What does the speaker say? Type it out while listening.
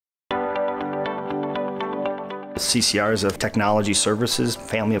CCR is a technology services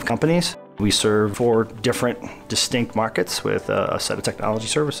family of companies. We serve 4 different distinct markets with a set of technology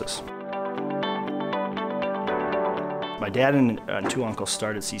services. My dad and 2 uncles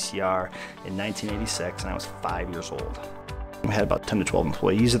started CCR in 1986, and I was 5 years old. We had about 10 to 12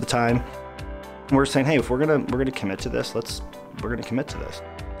 employees at the time. And we're saying, hey, if we're gonna commit to this, we're gonna commit to this.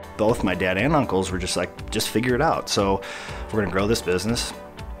 Both my dad and uncles were just like, just figure it out. So if we're gonna grow this business,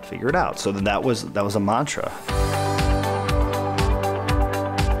 figure it out. So then that was a mantra.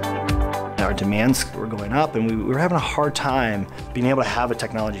 Our demands were going up, and we were having a hard time being able to have a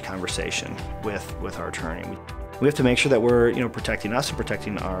technology conversation with our attorney. We have to make sure that we're protecting us and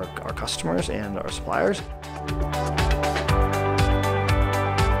protecting our customers and our suppliers.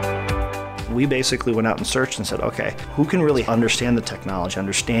 We basically went out and searched and said, okay, who can really understand the technology,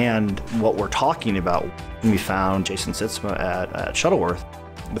 understand what we're talking about? And we found Jason Sitzma at Shuttleworth.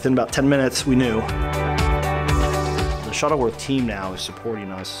 Within about 10 minutes, we knew. The Shuttleworth team now is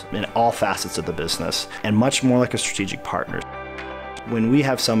supporting us in all facets of the business and much more like a strategic partner. When we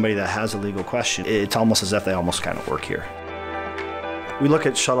have somebody that has a legal question, it's almost as if they almost kind of work here. We look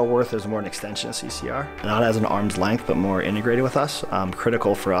at Shuttleworth as more an extension of CCR, not as an arm's length, but more integrated with us.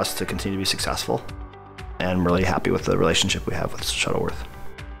 Critical for us to continue to be successful. And I'm really happy with the relationship we have with Shuttleworth.